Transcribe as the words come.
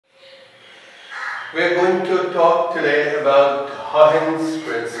We are going to talk today about Huygens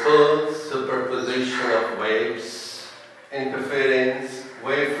principle, superposition of waves, interference,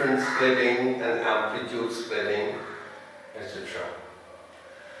 wavefront splitting and amplitude splitting, etc.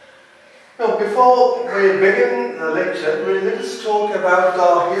 Now, before we begin the lecture, let us talk about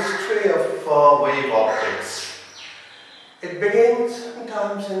the history of wave optics. It began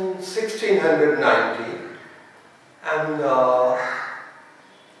sometimes in 1690, and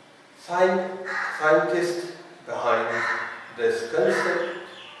scientist behind this concept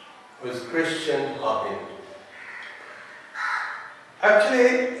was Christian Huygens.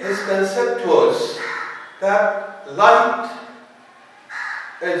 Actually, his concept was that light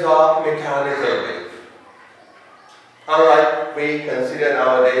is a mechanical wave. Unlike we consider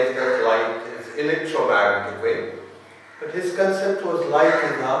nowadays that light is electromagnetic wave, but his concept was light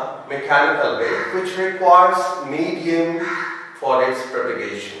is a mechanical wave which requires medium for its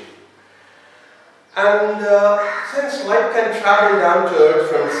propagation. And since light can travel down to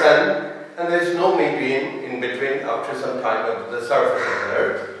Earth from Sun, and there is no medium in between after some time of the surface of the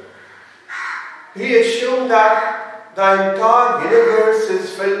Earth, he assumed that the entire universe is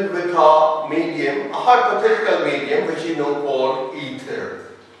filled with a medium, a hypothetical medium which he now called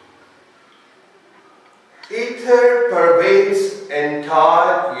ether. Ether pervades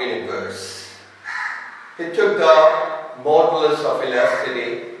entire universe. He took the modulus of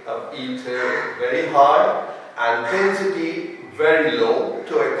elasticity of ether very high and density very low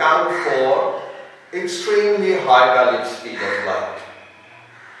to account for extremely high valued speed of light.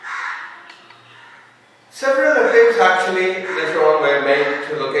 Several attempts actually later on were made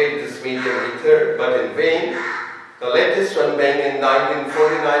to locate this medium ether, but in vain. The latest one being in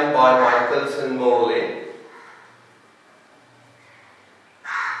 1949 by Michelson Morley.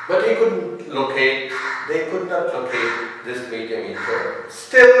 But they could not locate this medium ether.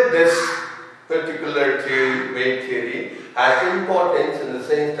 Still, this particular theory, wave theory, has importance in the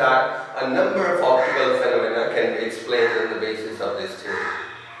sense that a number of optical phenomena can be explained on the basis of this theory,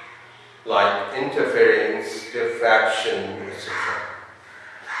 like interference, diffraction, etc.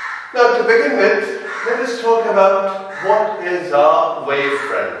 Now, to begin with, let us talk about what is a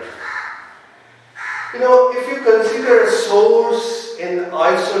wavefront. You know, if you consider a source in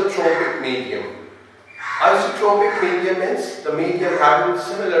isotropic medium, isotropic medium means the medium having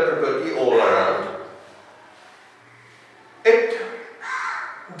similar property all around. It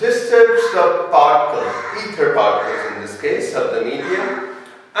disturbs the particle, ether particles in this case, of the medium,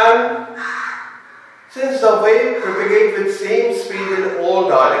 and since the wave propagates with same speed in all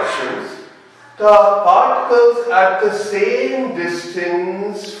directions, the particles at the same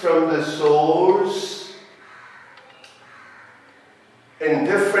distance from the source in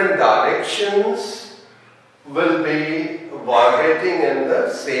different directions will be vibrating in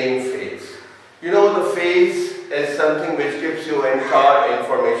the same phase. You know, the phase is something which gives you entire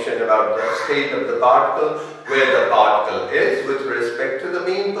information about the state of the particle, where the particle is with respect to the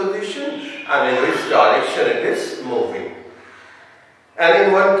mean position and in which direction it is moving. And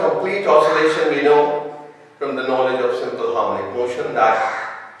in one complete oscillation, we know from the knowledge of simple harmonic motion that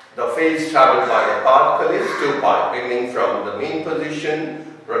the phase traveled by the particle is 2 pi, beginning from the mean position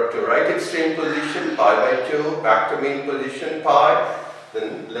to right extreme position, pi by 2, back to mean position, pi,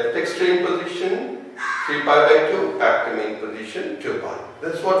 then left extreme position, 3 pi by 2, back to mean position, 2 pi.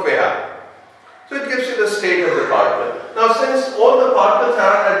 This is what we have. So it gives you the state of the particle. Now, since all the particles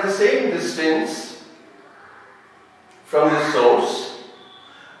are at the same distance from the source,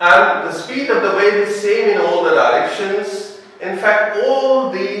 and the speed of the wave is same in all the directions, in fact,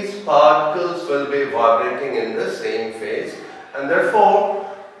 all these particles will be vibrating in the same phase, and therefore,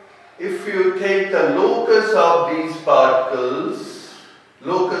 if you take the locus of these particles,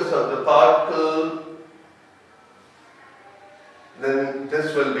 locus of the particle, then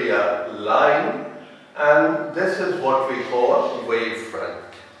this will be a line, and this is what we call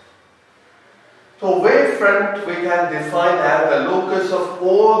wavefront. So wavefront we can define as the locus of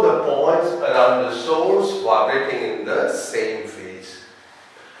all the points around the source vibrating in the same phase.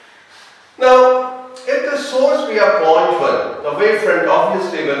 Now, if the source be a point 1, the wavefront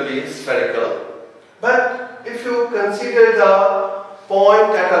obviously will be spherical. But if you consider the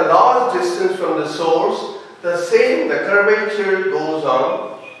point at a large distance from the source, the curvature goes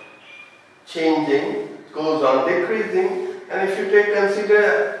on changing, goes on decreasing. And if you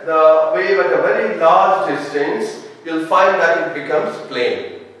consider the wave at a very large distance, you'll find that it becomes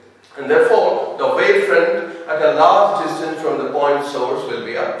plane. And therefore, the wavefront at a large distance from the point source will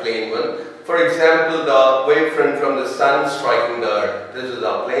be a plane one. For example, the wavefront from the sun striking the earth. This is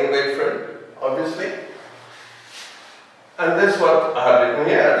a plane wavefront, obviously. And this is what I have written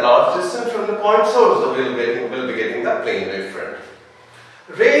here, at large distance from the point source, we'll be getting the plane wavefront.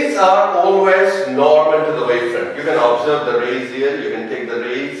 Rays are always normal to the wavefront. You can observe the rays here. You can take the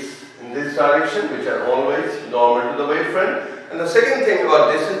rays in this direction, which are always normal to the wavefront. And the second thing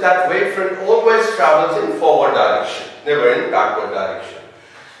about this is that wavefront always travels in forward direction, never in backward direction.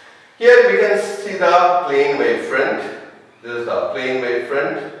 Here we can see the plane wavefront. This is the plane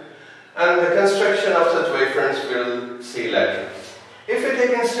wavefront. And the construction of such wavefronts we'll see later. If we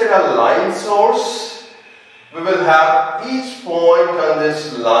take instead a line source, we will have each point on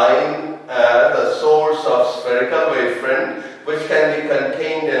this line as a source of spherical wavefront, which can be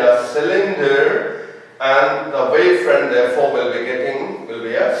contained in a cylinder, and the wavefront therefore will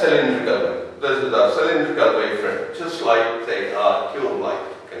be a cylindrical wave. This is a cylindrical wavefront, just like say a tube light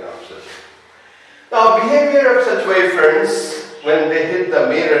can observe. Now, behavior of such wavefronts when they hit the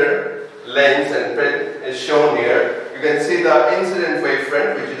mirror lens and print is shown here. You can see the incident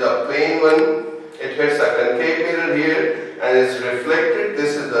wavefront, which is a plane one. It hits a concave mirror here and is reflected.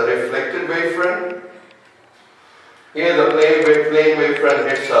 This is the reflected wavefront. Here the plane wavefront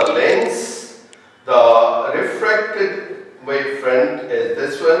hits a lens. The refracted wavefront is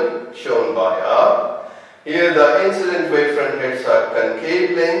this one, shown by R. Here the incident wavefront hits a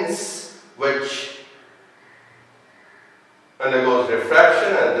concave lens, which undergoes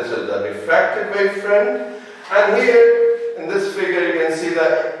refraction, and this is the refracted wavefront. And here in this figure you can see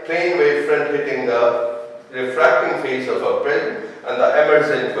the plane wavefront hitting the refracting face of a prism, and the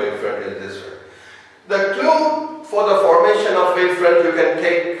emergent wavefront is this one. The clue for the formation of wavefront you can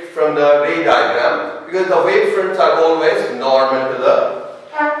take from the ray diagram, because the wavefronts are always normal to the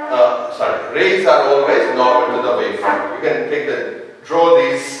rays are always normal to the wavefront. You can draw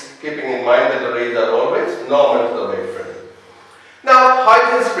these keeping in mind that the rays are always normal to the wavefront. Now,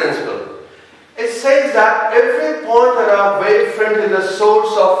 Huygens principle. It says that every point on our wavefront is a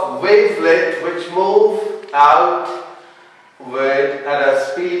source of wavelet which move out at a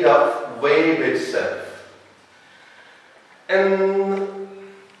speed of wave itself. In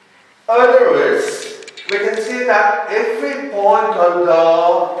other words, we can say that every point on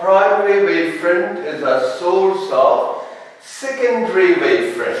the primary wavefront is a source of secondary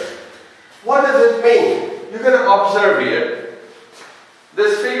wavefront. What does it mean? You can observe here.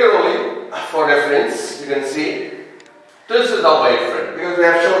 This figure only for reference, you can see this is a wavefront, because we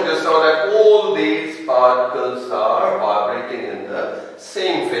have shown just now that all these particles are vibrating in the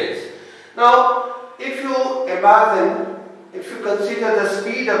same phase. Now, if you consider the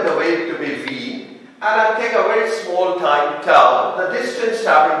speed of the wave to be v, and I take a very small time tau, the distance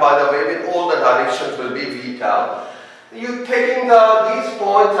traveled by the wave in all the directions will be v tau. You taking these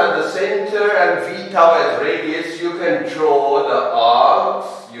points at the center and v tau as radius, you can draw the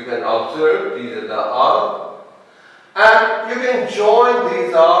arcs. You can observe these are the arcs, and you can join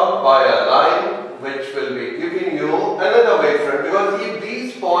these arcs by a line, which will be giving you another wavefront. Because if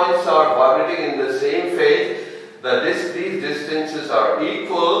these points are vibrating in the same phase, these distances are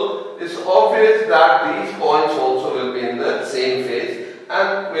equal. It's obvious that these points also will be in the same phase.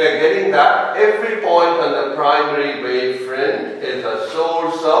 And we are getting that every point on the primary wavefront is a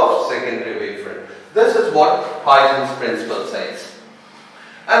source of secondary wavefront. This is what Huygens principle says.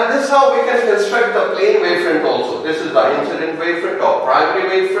 And this is how we can construct the plane wavefront also. This is the incident wavefront or primary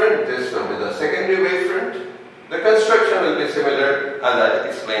wavefront. This will be the secondary wavefront. The construction will be similar as I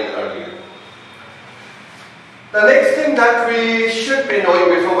explained earlier. The next thing that we should be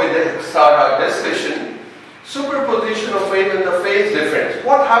knowing before we start our discussion, superposition of wave and the phase difference.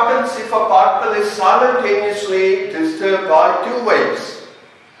 What happens if a particle is simultaneously disturbed by two waves?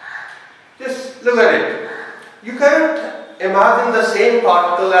 Just look at it. You can't imagine the same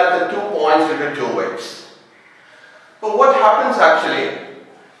particle at the 2 points into two waves. But what happens actually,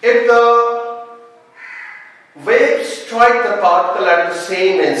 if the waves strike the particle at the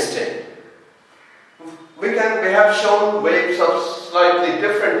same instant, we have shown waves of slightly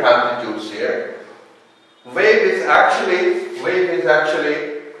different amplitudes here. Wave is actually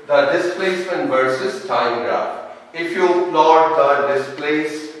the displacement versus time graph. If you plot the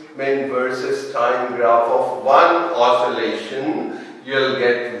displacement versus time graph of one oscillation, you'll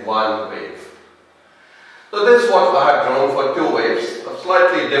get one wave. So this is what I have drawn for two waves of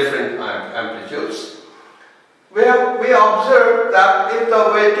slightly different amplitudes. We observed that if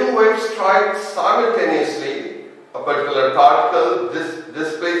the two waves strike simultaneously, a particular particle, this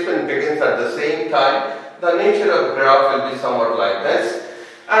displacement begins at the same time. The nature of the graph will be somewhat like this,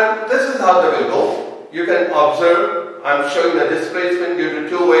 and this is how they will go. You can observe, I am showing the displacement due to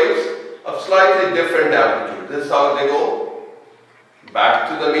two waves of slightly different amplitude. This is how they go. Back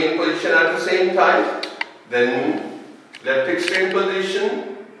to the mean position at the same time, then left extreme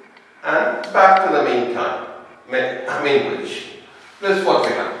position, and back mean time, mean position. This is what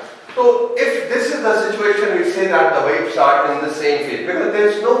we have. So if this is the situation, we say that the waves are in the same phase, because there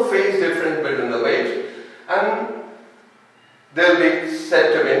is no phase difference between the waves, and they will be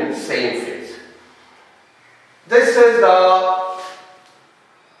said to be in same phase. This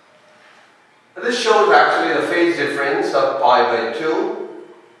shows actually the phase difference of pi by 2.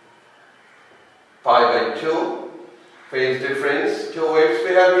 Pi by 2, phase difference, two waves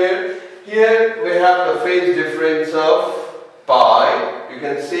we have here. Here we have the phase difference of pi, you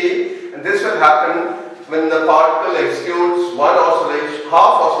can see, and this will happen when the particle executes one oscillation,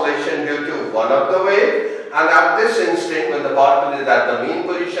 half oscillation due to one of the wave, and at this instant when the particle is at the mean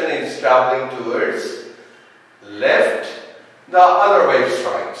position, it is travelling towards left, the other wave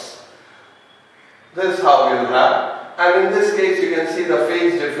strikes. This is how we will have, and in this case you can see the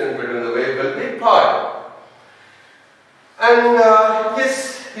phase difference between the wave will be pi. And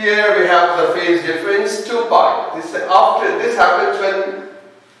yes, here we have the phase difference 2 pi. This happens when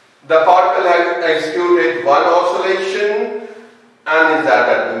the particle has executed one oscillation and is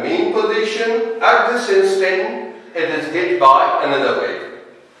at the mean position. At this instant, it is hit by another wave.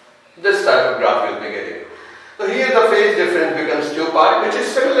 This type of graph you will be getting. So here the phase difference becomes 2 pi, which is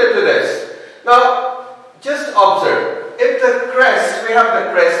similar to this. Now, just observe, if the crest, we have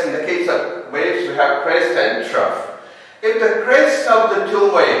the crest, in the case of waves, we have crest and trough. If the crests of the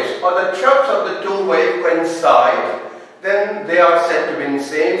two waves or the troughs of the two waves coincide, then they are said to be in the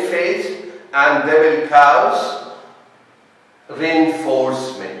same phase and they will cause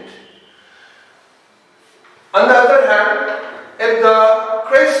reinforcement. On the other hand, if the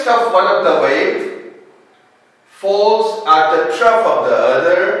crest of one of the waves falls at the trough of the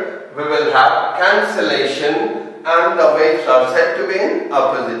other, we will have cancellation and the waves are said to be in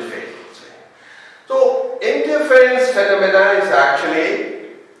opposite phase. So interference phenomena is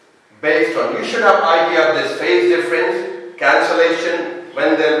actually based on, you should have idea of this phase difference, cancellation,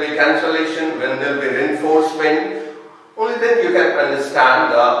 when there will be cancellation, when there will be reinforcement. Only then you can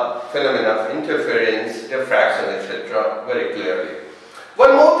understand the phenomena of interference, diffraction, etc. very clearly.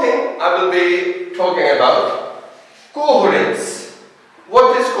 One more thing I will be talking about, coherence.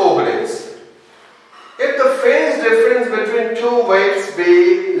 What is coherence? If the phase difference between two waves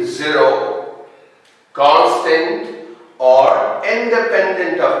be 0, constant or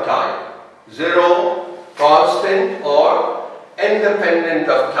independent of time. 0, constant or independent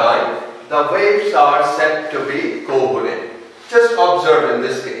of time, the waves are said to be coherent. Just observe in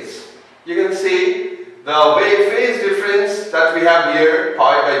this case. You can see the wave phase difference that we have here,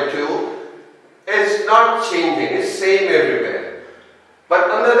 pi by 2, is not changing, it's same everywhere. But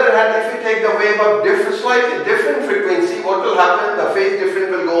on the other hand, if you take the wave of slightly different frequency, what will happen? The phase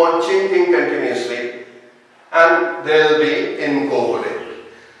difference will go on changing continuously, and they will be incoherent.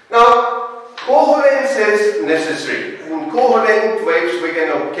 Now, coherence is necessary. In coherent waves we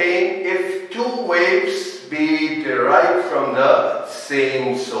can obtain if two waves be derived from the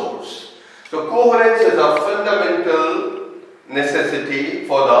same source. So coherence is a fundamental necessity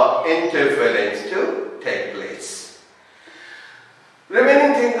for the interference to take place.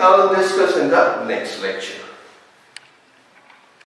 Remaining thing I will discuss in the next lecture.